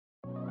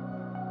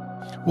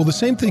Well, the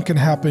same thing can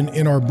happen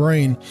in our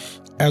brain.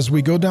 As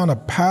we go down a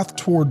path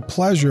toward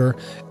pleasure,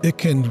 it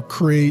can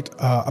create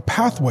a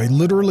pathway,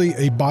 literally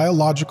a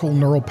biological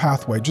neural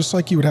pathway. Just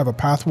like you would have a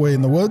pathway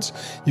in the woods,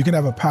 you can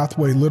have a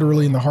pathway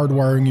literally in the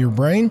hardwiring of your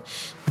brain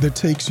that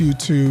takes you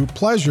to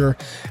pleasure.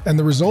 And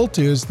the result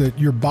is that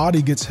your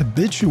body gets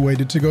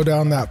habituated to go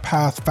down that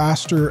path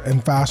faster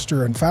and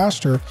faster and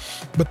faster.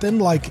 But then,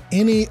 like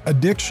any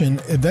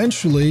addiction,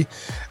 eventually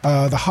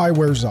the high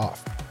wears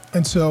off.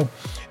 And so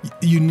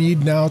you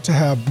need now to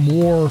have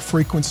more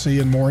frequency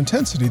and more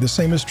intensity. The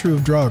same is true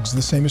of drugs.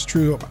 The same is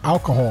true of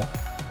alcohol.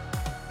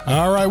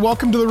 All right,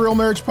 welcome to the Real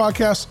Marriage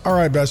Podcast. All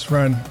right, best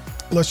friend,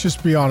 let's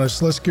just be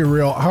honest. Let's get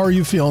real. How are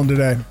you feeling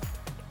today?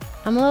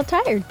 I'm a little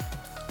tired.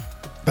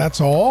 That's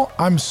all?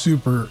 I'm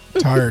super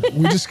tired.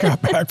 We just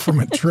got back from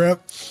a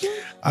trip.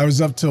 I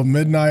was up till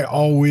midnight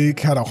all week,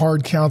 had a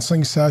hard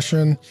counseling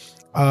session.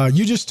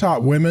 You just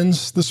taught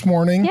women's this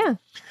morning. Yeah.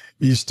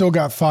 You still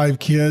got 5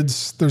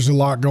 kids. There's a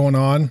lot going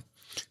on.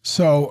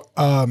 So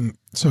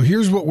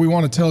here's what we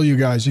want to tell you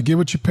guys. You get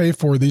what you pay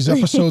for. These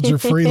episodes are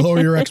free. Lower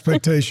your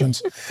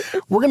expectations.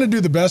 We're going to do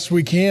the best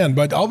we can,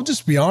 but I'll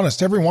just be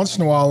honest. Every once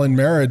in a while in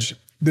marriage,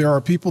 there are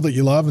people that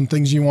you love and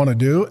things you want to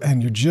do,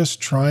 and you're just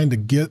trying to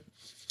get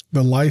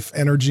the life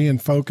energy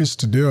and focus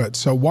to do it.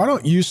 So why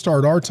don't you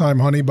start our time,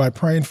 honey, by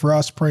praying for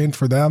us, praying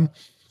for them.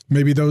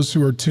 Maybe those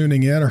who are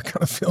tuning in are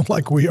kind of feeling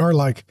like we are,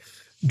 like,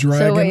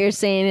 dragon. So what you're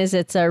saying is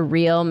it's a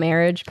real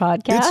marriage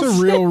podcast? It's a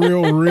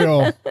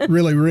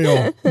really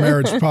real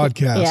marriage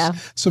podcast. Yeah.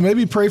 So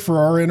maybe pray for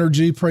our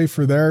energy, pray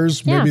for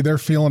theirs. Yeah. Maybe they're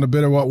feeling a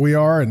bit of what we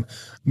are, and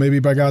maybe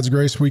by God's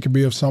grace, we could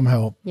be of some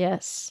help.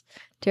 Yes.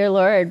 Dear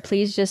Lord,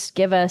 please just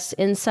give us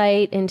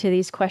insight into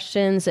these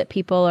questions that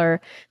people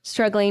are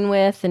struggling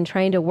with and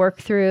trying to work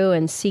through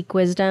and seek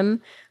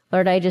wisdom.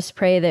 Lord, I just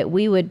pray that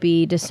we would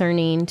be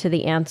discerning to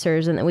the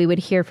answers and that we would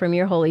hear from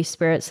your Holy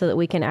Spirit so that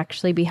we can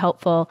actually be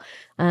helpful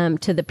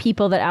to the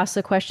people that ask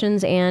the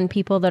questions and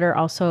people that are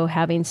also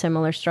having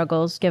similar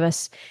struggles. Give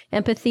us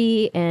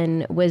empathy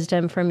and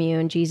wisdom from you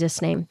in Jesus'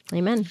 name.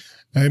 Amen.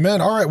 Amen.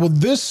 All right. Well,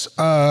 this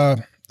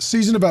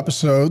season of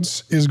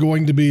episodes is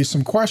going to be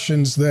some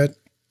questions that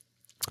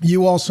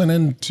you all sent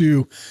in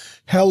to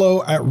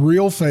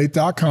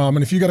hello@realfaith.com.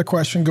 And if you got a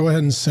question, go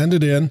ahead and send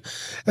it in.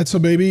 And so,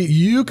 baby,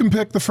 you can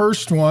pick the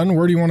first one.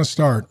 Where do you want to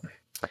start?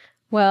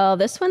 Well,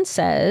 this one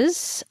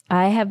says,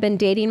 I have been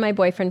dating my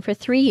boyfriend for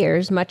 3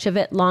 years, much of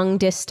it long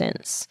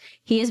distance.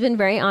 He has been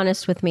very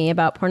honest with me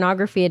about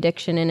pornography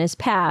addiction in his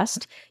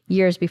past,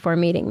 years before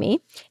meeting me,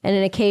 and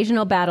an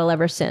occasional battle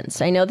ever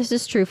since. I know this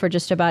is true for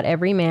just about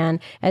every man.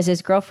 As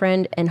his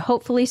girlfriend and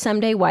hopefully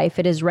someday wife,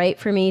 is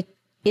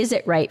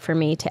it right for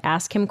me to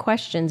ask him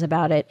questions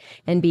about it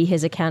and be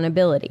his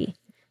accountability?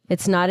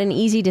 It's not an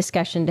easy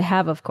discussion to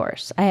have, of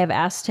course. I have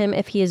asked him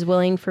if he is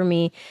willing for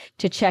me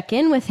to check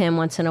in with him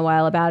once in a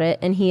while about it,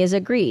 and he has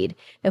agreed.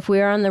 If we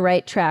are on the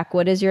right track,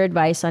 what is your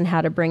advice on how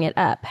to bring it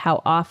up?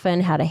 How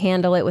often? How to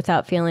handle it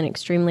without feeling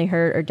extremely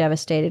hurt or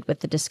devastated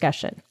with the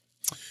discussion?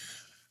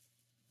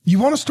 You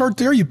want to start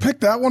there? You picked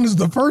that one as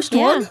the first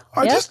one?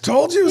 I just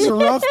told you it was a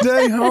rough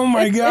day. Oh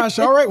my gosh.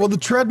 All right. Well, the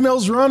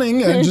treadmill's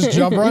running and just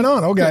jump right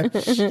on.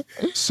 Okay.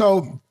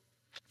 So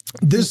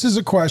this is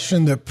a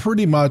question that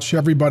pretty much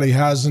everybody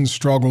has and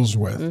struggles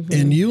with. Mm-hmm.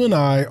 And you and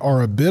I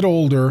are a bit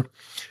older.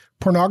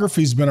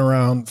 Pornography's been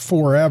around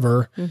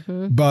forever,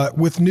 but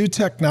with new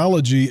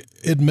technology,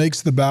 it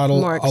makes the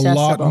battle a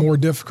lot more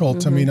difficult.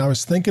 Mm-hmm. I mean, I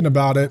was thinking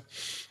about it,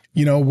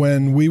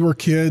 when we were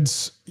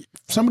kids,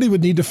 somebody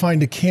would need to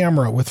find a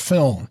camera with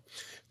film,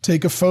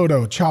 take a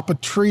photo, chop a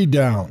tree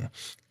down,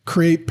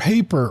 create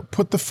paper,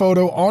 put the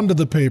photo onto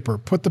the paper,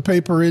 put the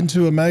paper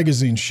into a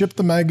magazine, ship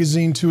the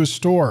magazine to a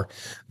store.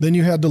 Then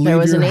you had to leave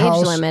your house. There was an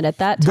age limit at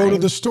that time. Go to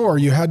the store.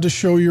 You had to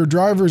show your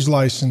driver's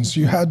license.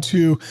 You had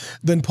to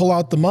then pull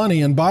out the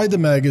money and buy the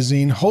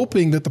magazine,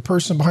 hoping that the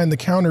person behind the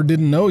counter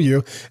didn't know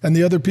you and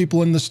the other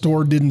people in the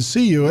store didn't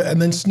see you,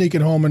 and then sneak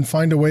it home and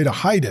find a way to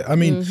hide it. I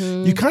mean,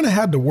 you kind of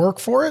had to work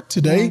for it.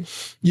 Today,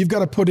 you've got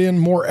to put in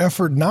more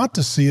effort not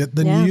to see it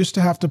than you used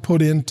to have to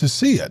put in to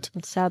see it.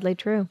 It's sadly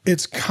true.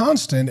 It's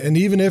constant. And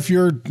even if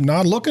you're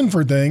not looking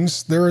for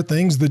things, there are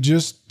things that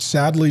just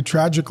sadly,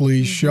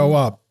 tragically show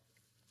up.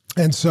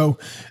 And so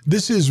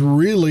this is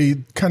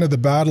really kind of the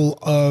battle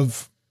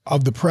of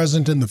the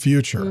present and the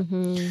future.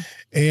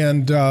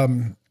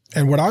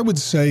 And what I would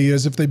say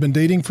is if they've been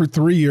dating for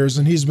 3 years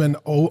and he's been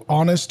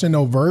honest and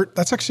overt,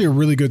 that's actually a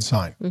really good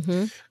sign.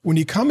 When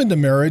you come into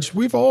marriage,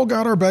 we've all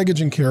got our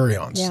baggage and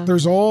carry-ons. Yeah.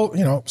 There's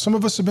all, some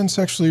of us have been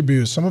sexually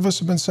abused. Some of us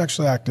have been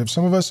sexually active.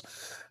 Some of us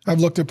have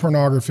looked at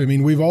pornography. I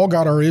mean, we've all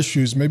got our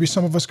issues. Maybe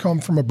some of us come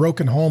from a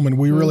broken home and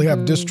we really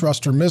have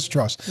distrust or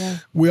mistrust. Yeah.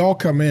 We all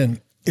come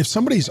in. If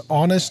somebody's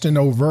honest and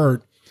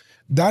overt,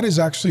 that is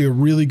actually a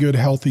really good,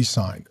 healthy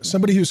sign.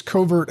 Somebody who's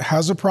covert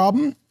has a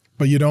problem,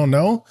 but you don't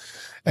know.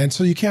 And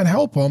so you can't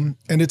help them,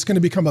 and it's going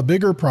to become a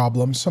bigger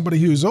problem. Somebody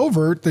who's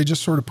overt, they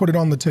just sort of put it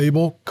on the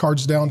table,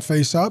 cards down,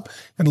 face up,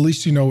 and at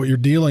least you know what you're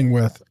dealing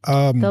with.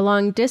 The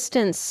long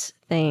distance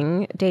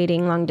thing,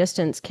 dating long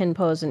distance, can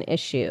pose an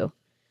issue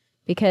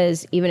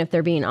because even if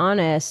they're being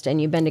honest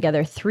and you've been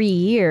together 3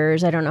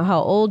 years, I don't know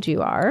how old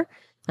you are,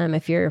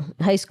 if you're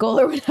high school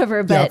or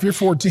whatever, but if you're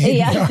 14.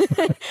 Yeah.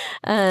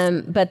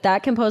 But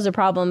that can pose a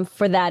problem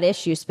for that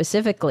issue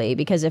specifically,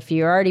 because if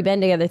you've already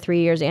been together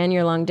 3 years and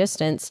you're long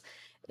distance,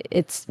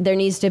 there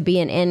needs to be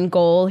an end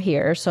goal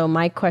here. So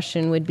my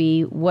question would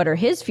be, what are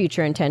his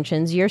future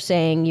intentions? You're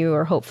saying you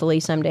are hopefully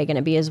someday going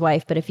to be his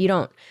wife, but if you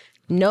don't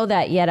know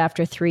that yet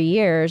after 3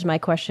 years, my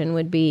question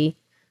would be,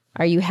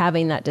 are you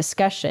having that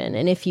discussion?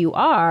 And if you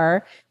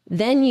are,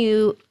 then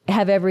you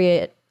have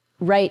every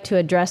right to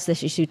address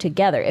this issue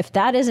together. If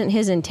that isn't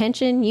his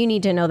intention, you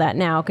need to know that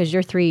now, because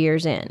you're 3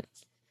 years in.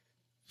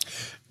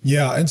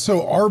 Yeah. And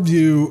so our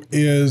view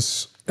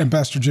is, and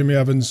Pastor Jimmy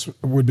Evans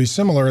would be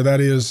similar, that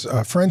is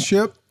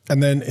friendship,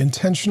 and then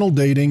intentional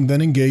dating,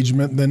 then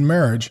engagement, then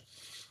marriage.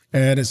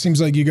 And it seems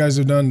like you guys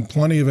have done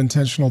plenty of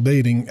intentional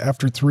dating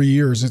after 3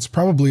 years. It's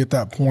probably at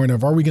that point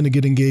of, are we going to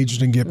get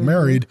engaged and get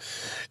married?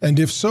 And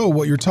if so,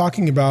 what you're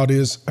talking about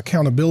is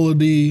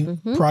accountability,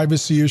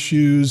 privacy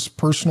issues,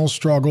 personal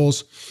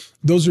struggles.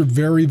 Those are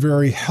very,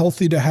 very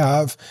healthy to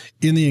have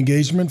in the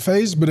engagement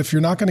phase. But if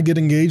you're not going to get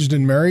engaged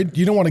and married,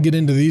 you don't want to get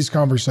into these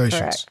conversations.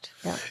 Correct.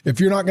 Yeah. If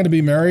you're not going to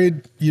be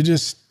married, you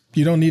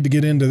don't need to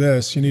get into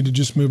this. You need to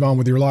just move on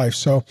with your life.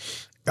 So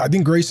I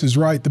think Grace is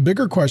right. The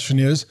bigger question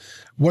is,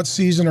 what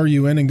season are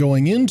you in and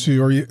going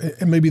into?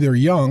 And maybe they're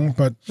young,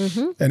 but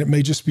and it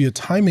may just be a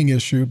timing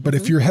issue. But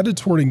if you're headed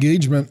toward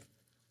engagement,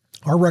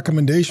 our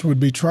recommendation would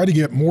be try to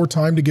get more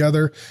time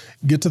together,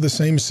 get to the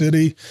same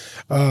city.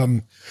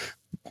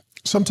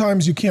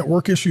 Sometimes you can't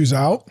work issues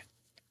out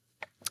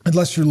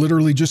unless you're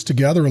literally just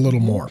together a little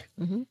more.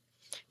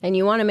 And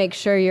you want to make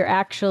sure you're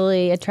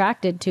actually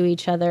attracted to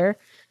each other,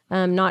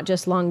 not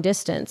just long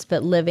distance,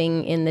 but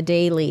living in the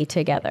daily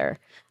together.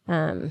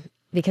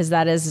 Because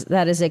that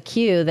is a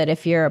cue that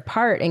if you're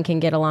apart and can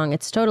get along,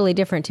 it's totally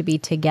different to be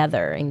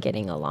together and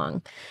getting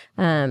along.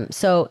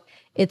 So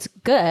it's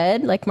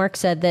good, like Mark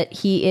said, that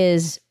he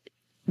is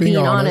being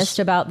honest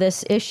about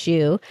this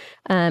issue.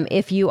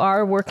 If you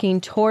are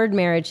working toward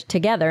marriage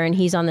together and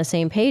he's on the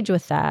same page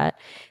with that,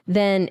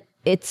 then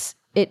it's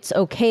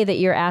okay that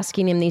you're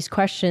asking him these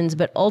questions,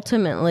 but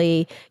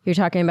ultimately you're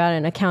talking about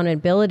an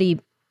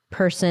accountability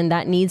person.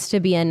 That needs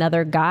to be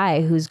another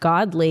guy who's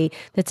godly,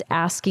 that's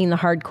asking the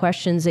hard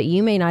questions that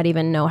you may not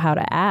even know how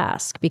to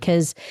ask,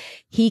 because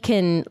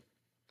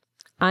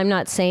I'm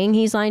not saying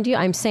he's lying to you.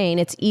 I'm saying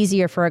it's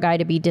easier for a guy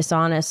to be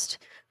dishonest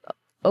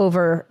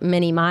over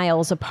many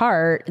miles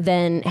apart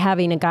than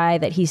having a guy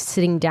that he's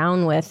sitting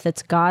down with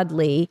that's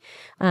godly,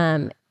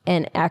 and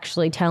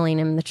actually telling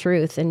him the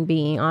truth and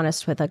being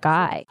honest with a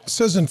guy. It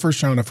says in 1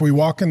 John, if we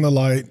walk in the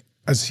light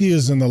as he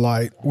is in the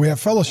light, we have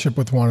fellowship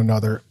with one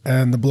another,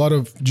 and the blood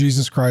of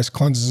Jesus Christ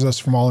cleanses us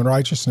from all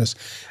unrighteousness.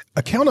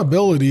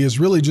 Accountability is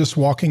really just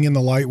walking in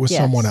the light with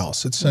someone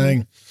else. It's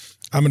saying,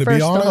 I'm going to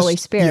be honest. First the Holy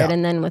Spirit,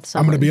 and then with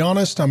someone. I'm going to be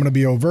honest. I'm going to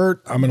be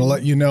overt. I'm going to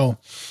let you know.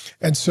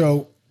 And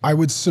so I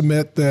would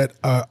submit that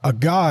a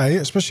guy,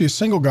 especially a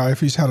single guy,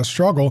 if he's had a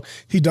struggle,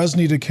 he does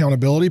need an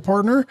accountability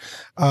partner.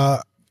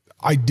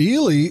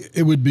 Ideally,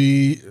 it would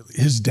be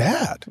his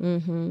dad.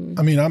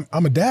 I mean,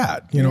 I'm a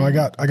dad.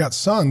 I got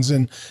sons,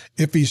 and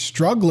if he's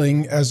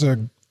struggling as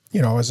a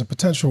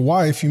potential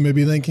wife, you may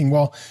be thinking,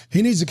 well,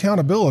 he needs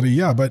accountability.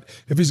 Yeah, but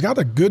if he's got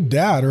a good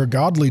dad or a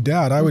godly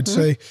dad, I would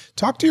say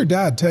talk to your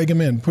dad, tag him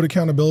in, put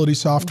accountability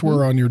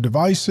software on your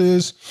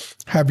devices,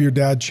 have your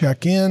dad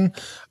check in.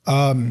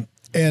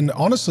 And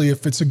honestly,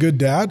 if it's a good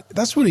dad,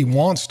 that's what he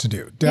wants to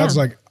do. Dad's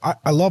like,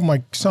 I love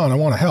my son. I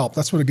want to help.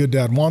 That's what a good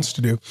dad wants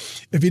to do.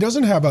 If he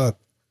doesn't have a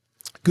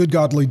good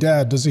godly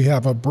dad, does he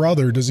have a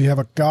brother? Does he have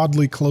a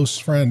godly close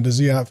friend? Does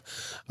he have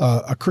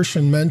a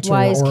Christian mentor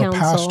or a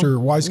pastor?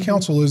 Wise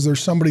counsel? Is there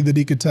somebody that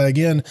he could tag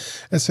in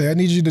and say, I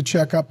need you to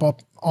check up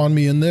on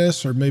me in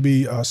this, or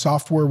maybe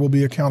software will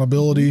be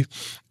accountability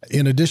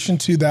in addition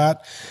to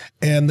that.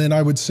 And then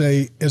I would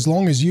say, as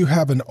long as you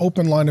have an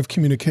open line of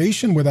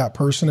communication with that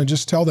person and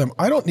just tell them,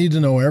 I don't need to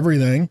know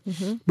everything,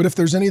 but if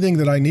there's anything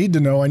that I need to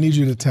know, I need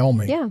you to tell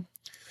me. Yeah.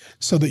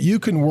 So that you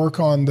can work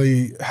on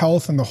the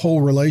health and the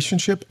whole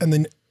relationship. And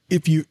then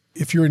if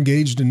you're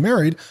engaged and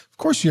married, of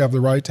course you have the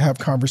right to have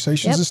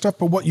conversations and stuff.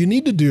 But what you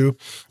need to do,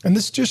 and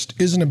this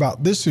just isn't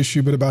about this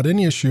issue, but about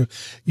any issue,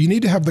 you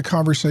need to have the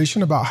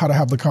conversation about how to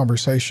have the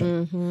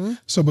conversation.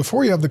 So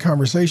before you have the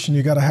conversation,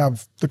 you got to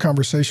have the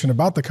conversation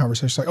about the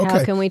conversation. Like, okay,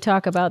 how can we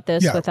talk about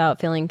this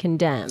without feeling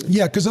condemned?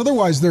 Yeah, because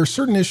otherwise there are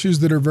certain issues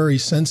that are very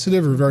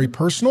sensitive or very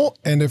personal.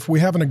 And if we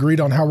haven't agreed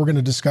on how we're going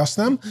to discuss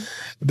them,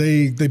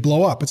 they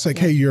blow up. It's like,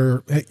 hey,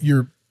 you're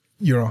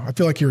I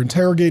feel like you're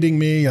interrogating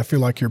me. I feel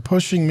like you're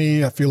pushing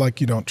me. I feel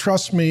like you don't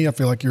trust me. I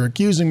feel like you're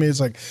accusing me.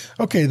 It's like,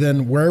 okay,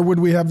 then where would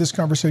we have this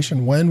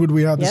conversation? When would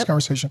we have this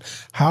conversation?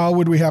 How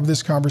would we have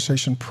this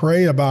conversation?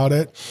 Pray about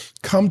it,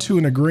 come to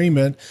an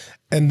agreement,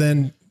 and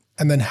then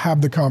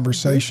have the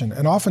conversation.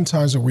 And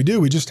oftentimes what we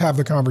do, we just have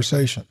the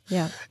conversation.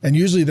 Yeah. And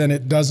usually then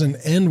it doesn't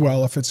end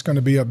well if it's going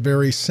to be a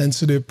very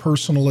sensitive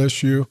personal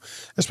issue,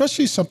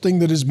 especially something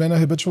that has been a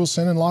habitual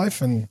sin in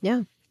life. And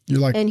you're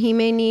like, and he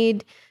may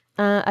need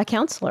a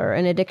counselor,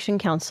 an addiction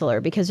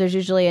counselor, because there's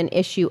usually an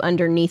issue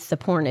underneath the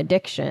porn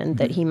addiction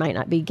that he might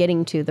not be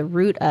getting to the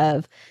root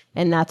of,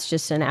 and that's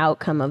just an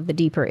outcome of the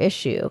deeper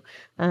issue.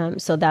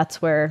 So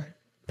that's where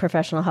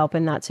professional help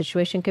in that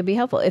situation could be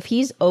helpful. If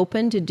he's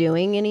open to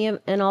doing any of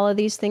and all of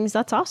these things,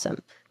 that's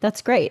awesome.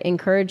 That's great.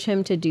 Encourage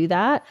him to do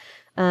that.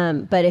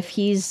 But if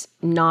he's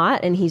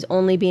not, and he's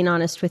only being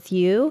honest with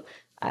you,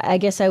 I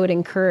guess I would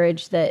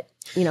encourage that,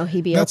 he be open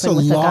with the guy. That's a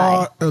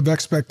lot of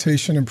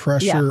expectation and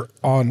pressure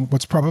on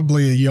what's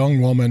probably a young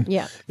woman.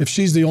 Yeah. If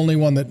she's the only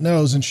one that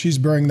knows and she's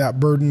bearing that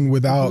burden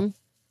without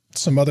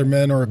some other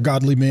men or a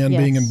godly man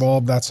being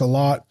involved, that's a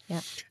lot.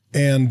 Yeah.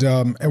 And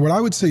what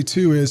I would say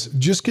too is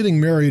just getting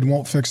married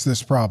won't fix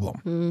this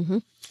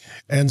problem.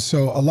 And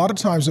so a lot of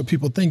times what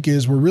people think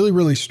is we're really,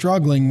 really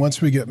struggling.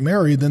 Once we get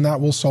married, then that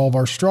will solve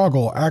our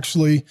struggle.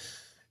 Actually,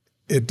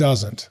 it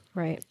doesn't.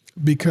 Right.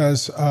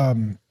 Because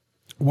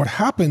what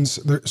happens,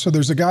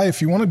 there's a guy, if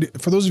you want to,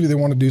 for those of you that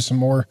want to do some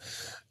more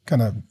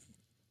kind of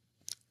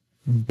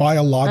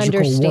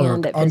biological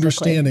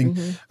understanding,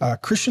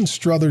 Christian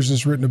Struthers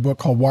has written a book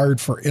called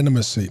Wired for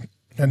Intimacy.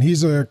 And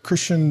he's a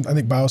Christian, I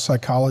think,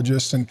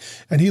 biopsychologist,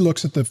 and he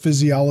looks at the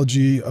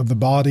physiology of the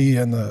body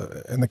and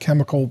the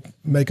chemical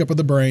makeup of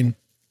the brain.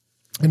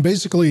 And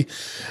basically,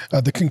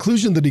 the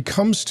conclusion that he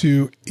comes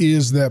to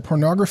is that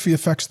pornography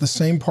affects the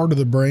same part of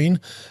the brain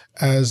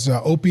as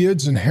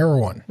opioids and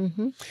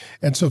heroin.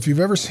 And so if you've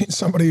ever seen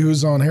somebody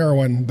who's on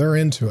heroin, they're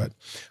into it.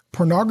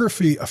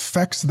 Pornography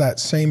affects that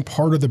same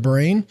part of the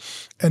brain,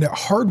 and it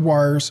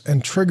hardwires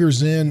and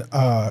triggers in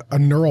a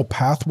neural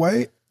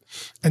pathway.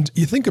 And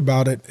you think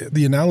about it,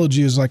 the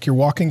analogy is like you're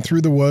walking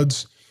through the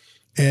woods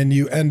and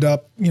you end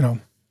up,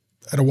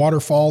 at a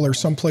waterfall or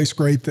someplace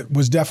great that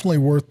was definitely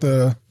worth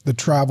the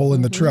travel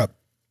and the trip.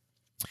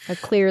 A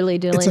clearly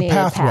delineated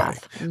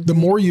path. The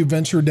more you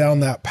venture down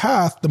that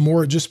path, the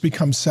more it just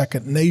becomes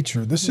second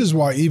nature. This is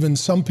why even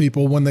some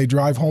people, when they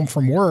drive home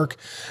from work,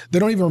 they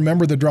don't even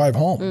remember the drive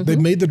home. They've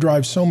made the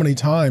drive so many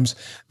times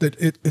that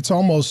it's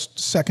almost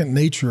second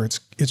nature.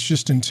 It's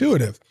just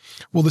intuitive.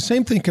 Well, the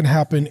same thing can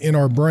happen in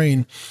our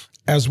brain.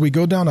 As we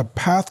go down a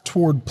path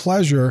toward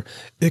pleasure,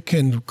 it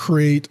can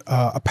create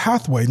a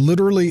pathway,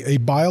 literally a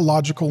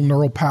biological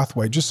neural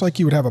pathway. Just like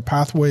you would have a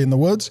pathway in the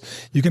woods,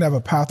 you can have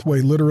a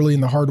pathway literally in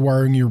the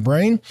hardwiring of your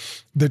brain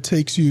that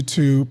takes you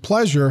to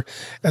pleasure.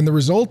 And the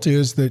result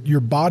is that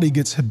your body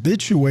gets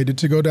habituated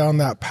to go down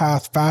that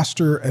path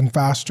faster and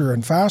faster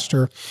and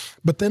faster.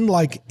 But then,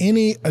 like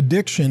any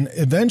addiction,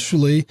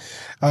 eventually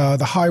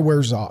the high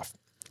wears off.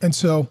 And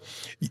so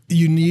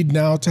you need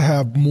now to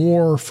have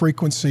more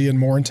frequency and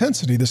more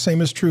intensity. The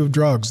same is true of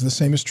drugs. The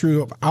same is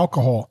true of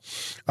alcohol.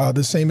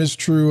 The same is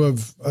true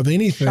of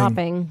anything.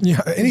 Shopping.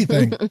 Yeah,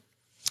 anything.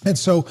 And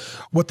so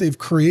what they've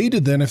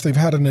created then, if they've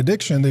had an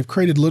addiction, they've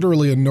created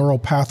literally a neural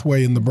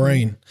pathway in the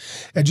brain.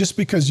 And just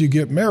because you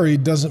get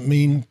married doesn't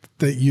mean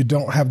that you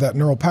don't have that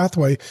neural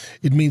pathway.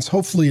 It means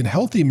hopefully in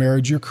healthy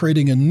marriage, you're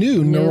creating a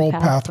new neural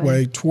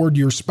pathway toward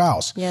your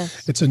spouse.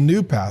 Yes. It's a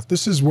new path.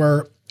 This is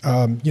where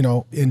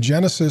in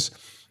Genesis,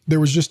 there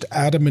was just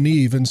Adam and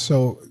Eve. And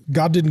so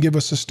God didn't give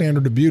us a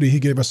standard of beauty. He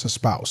gave us a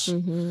spouse.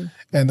 And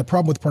the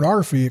problem with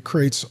pornography, it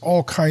creates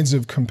all kinds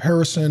of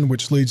comparison,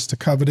 which leads to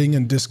coveting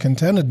and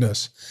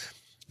discontentedness.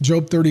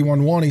 Job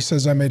 31:1, he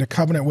says, I made a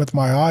covenant with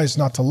my eyes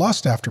not to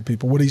lust after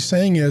people. What he's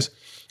saying is,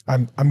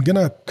 I'm going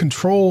to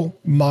control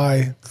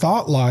my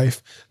thought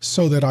life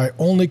so that I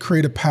only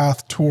create a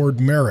path toward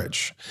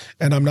marriage,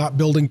 and I'm not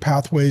building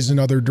pathways in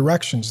other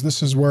directions.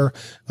 This is where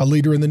a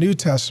leader in the New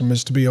Testament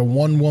is to be a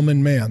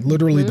one-woman man.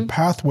 Literally, the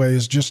pathway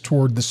is just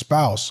toward the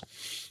spouse.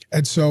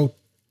 And so,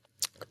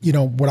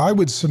 what I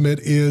would submit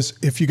is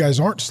if you guys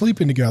aren't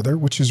sleeping together,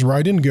 which is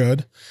right and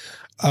good,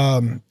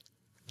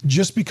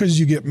 just because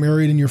you get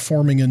married and you're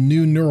forming a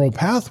new neural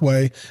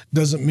pathway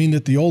doesn't mean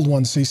that the old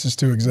one ceases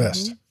to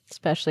exist.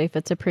 Especially if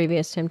it's a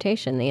previous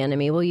temptation, the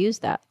enemy will use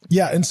that.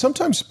 Yeah, and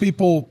sometimes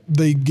people,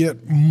 they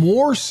get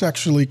more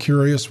sexually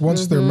curious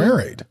once they're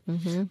married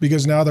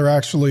because now they're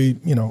actually,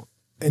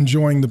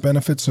 enjoying the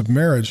benefits of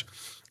marriage.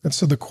 And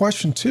so the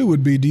question too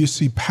would be, do you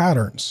see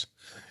patterns?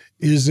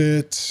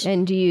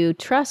 And do you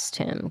trust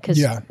him?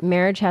 Because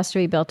marriage has to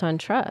be built on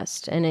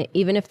trust. And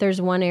even if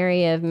there's one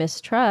area of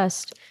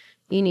mistrust,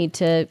 you need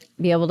to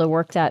be able to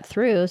work that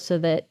through so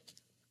that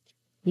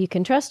you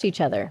can trust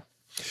each other.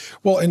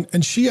 Well,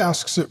 and she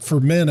asks it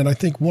for men, and I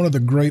think one of the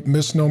great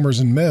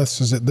misnomers and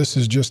myths is that this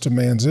is just a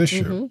man's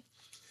issue.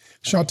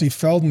 Shaunti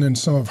Feldhahn in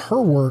some of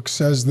her work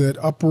says that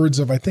upwards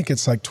of, I think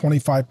it's like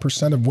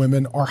 25% of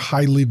women are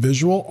highly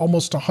visual,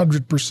 almost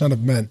 100%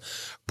 of men.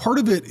 Part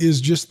of it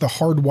is just the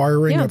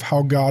hardwiring of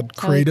how God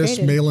created us,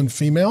 male and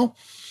female.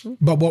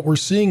 But what we're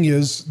seeing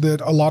is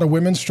that a lot of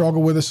women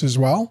struggle with this as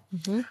well,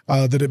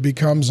 that it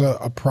becomes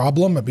a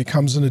problem, it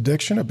becomes an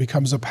addiction, it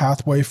becomes a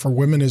pathway for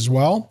women as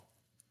well.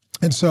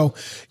 And so,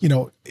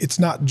 it's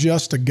not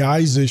just a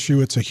guy's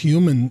issue, it's a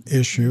human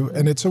issue,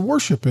 and it's a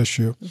worship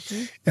issue.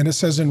 And it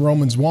says in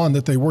Romans 1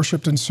 that they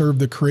worshiped and served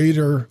the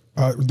creator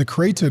the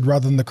created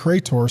rather than the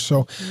creator.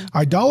 So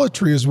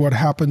idolatry is what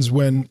happens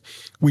when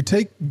we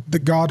take the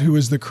God who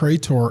is the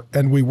creator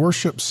and we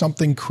worship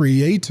something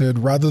created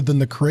rather than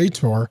the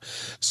creator,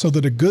 so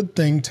that a good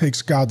thing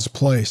takes God's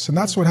place. And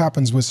that's what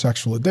happens with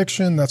sexual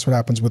addiction. That's what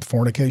happens with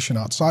fornication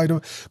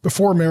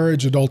before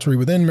marriage, adultery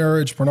within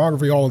marriage,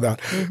 pornography, all of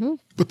that.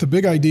 But the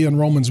big idea in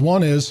Romans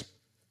 1 is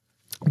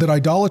that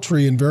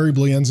idolatry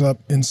invariably ends up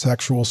in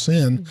sexual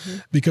sin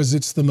because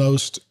it's the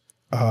most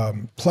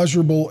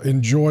pleasurable,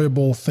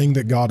 enjoyable thing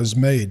that God has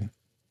made.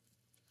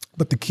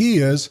 But the key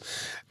is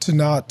to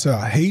not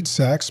hate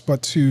sex,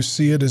 but to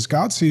see it as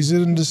God sees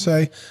it and to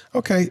say,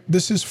 okay,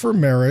 this is for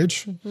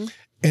marriage,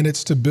 and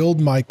it's to build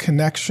my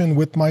connection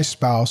with my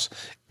spouse.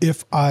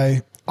 If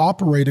I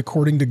operate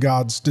according to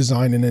God's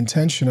design and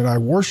intention, and I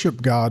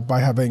worship God by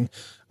having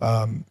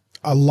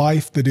a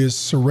life that is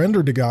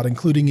surrendered to God,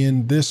 including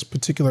in this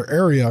particular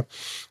area.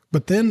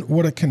 But then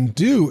what it can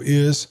do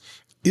is,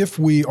 if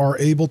we are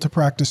able to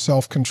practice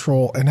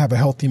self-control and have a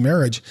healthy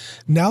marriage,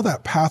 now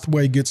that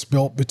pathway gets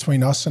built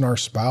between us and our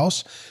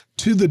spouse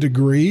to the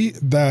degree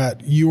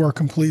that you are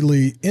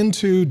completely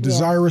into,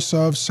 desirous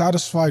of,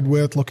 satisfied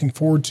with, looking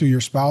forward to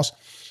your spouse.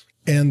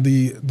 And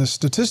the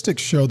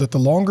statistics show that the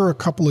longer a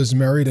couple is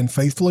married and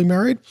faithfully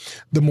married,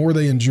 the more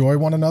they enjoy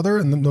one another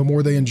and the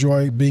more they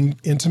enjoy being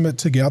intimate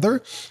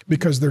together,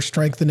 because they're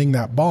strengthening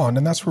that bond.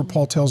 And that's where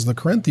Paul tells the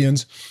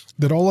Corinthians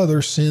that all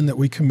other sin that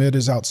we commit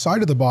is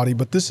outside of the body,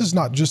 but this is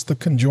not just the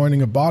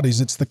conjoining of bodies,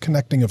 it's the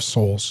connecting of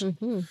souls.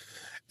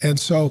 And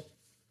so,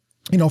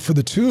 you know, for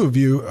the two of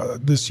you,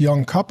 this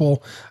young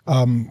couple,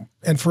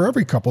 and for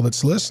every couple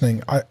that's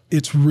listening,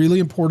 it's really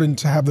important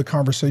to have the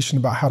conversation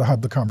about how to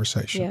have the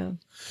conversation.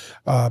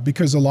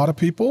 Because a lot of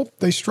people,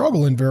 they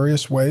struggle in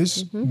various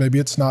ways. Maybe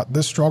it's not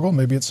this struggle,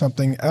 maybe it's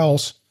something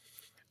else.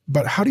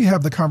 But how do you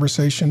have the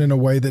conversation in a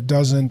way that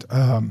doesn't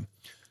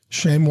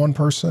shame one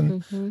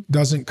person,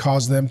 doesn't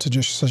cause them to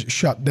just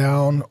shut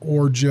down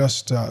or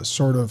just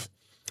sort of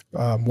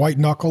white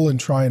knuckle and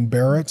try and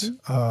bear it?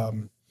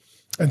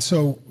 And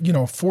so, you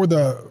know, for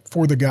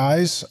the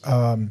guys,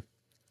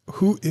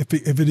 who, if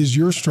it is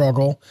your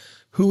struggle,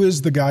 who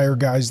is the guy or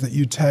guys that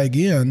you tag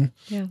in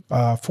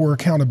for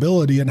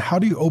accountability, and how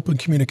do you open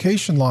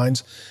communication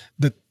lines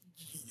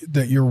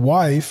that your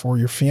wife or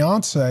your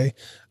fiance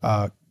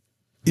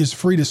is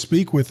free to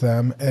speak with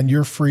them, and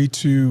you're free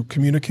to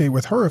communicate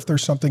with her if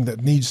there's something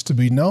that needs to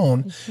be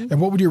known?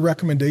 And what would your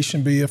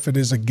recommendation be if it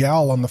is a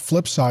gal on the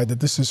flip side that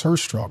this is her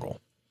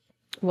struggle?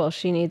 Well,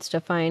 she needs to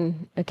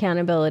find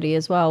accountability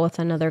as well with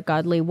another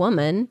godly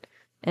woman.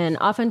 And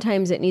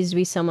oftentimes it needs to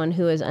be someone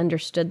who has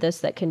understood this,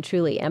 that can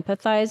truly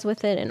empathize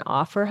with it and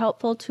offer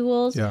helpful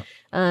tools.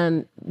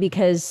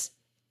 Because,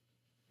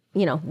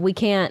 you know,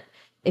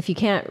 if you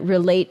can't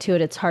relate to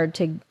it, it's hard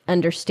to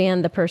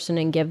understand the person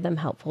and give them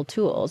helpful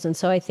tools. And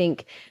so I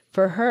think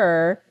for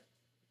her,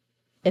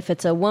 if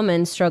it's a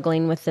woman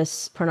struggling with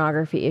this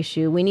pornography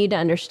issue, we need to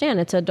understand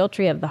it's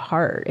adultery of the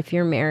heart if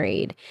you're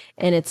married.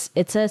 And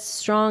it's a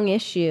strong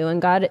issue.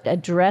 And God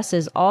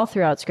addresses all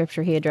throughout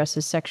Scripture, he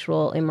addresses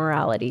sexual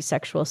immorality,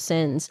 sexual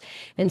sins.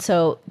 And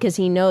so, because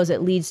he knows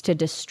it leads to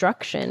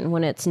destruction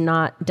when it's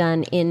not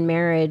done in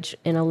marriage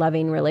in a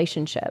loving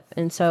relationship.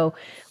 And so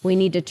we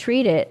need to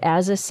treat it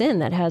as a sin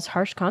that has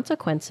harsh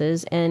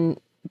consequences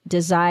and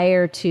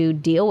desire to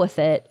deal with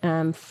it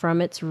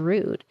from its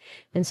root.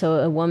 And so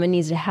a woman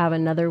needs to have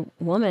another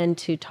woman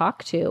to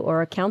talk to,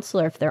 or a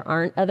counselor. If there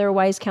aren't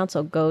otherwise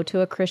counsel, go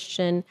to a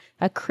Christian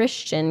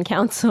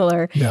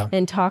counselor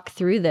and talk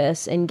through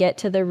this and get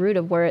to the root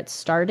of where it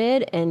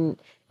started and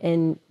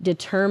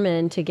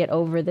determine to get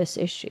over this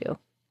issue.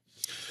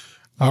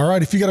 All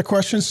right. If you got a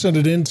question, send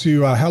it in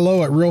to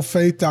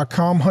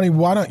hello@realfaith.com. Honey,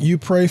 why don't you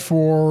pray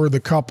for the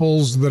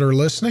couples that are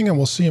listening, and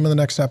we'll see them in the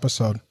next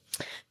episode.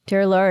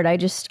 Dear Lord,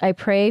 I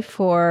pray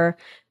for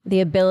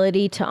the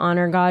ability to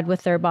honor God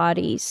with their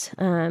bodies,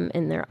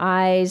 in their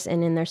eyes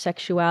and in their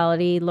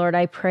sexuality. Lord,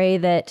 I pray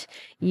that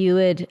you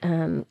would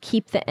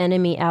keep the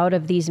enemy out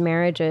of these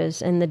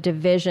marriages and the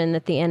division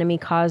that the enemy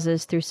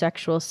causes through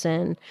sexual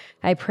sin.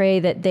 I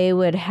pray that they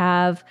would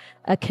have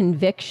a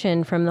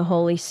conviction from the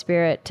Holy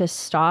Spirit to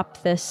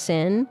stop this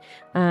sin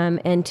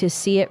and to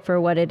see it for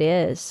what it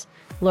is.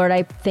 Lord,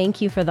 I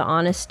thank you for the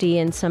honesty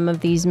in some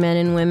of these men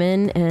and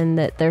women, and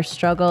that their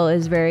struggle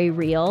is very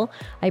real.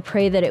 I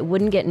pray that it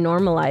wouldn't get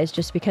normalized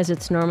just because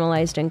it's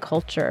normalized in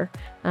culture,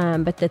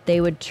 but that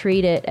they would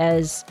treat it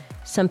as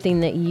something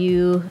that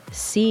you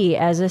see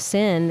as a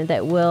sin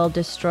that will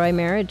destroy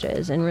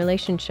marriages and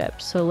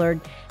relationships. So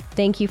Lord,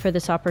 thank you for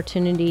this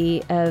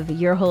opportunity of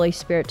your Holy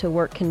Spirit to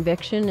work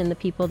conviction in the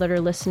people that are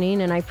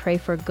listening. And I pray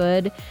for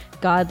good,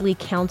 godly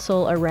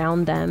counsel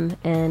around them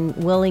and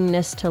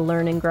willingness to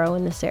learn and grow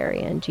in this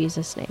area. In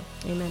Jesus' name,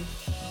 amen.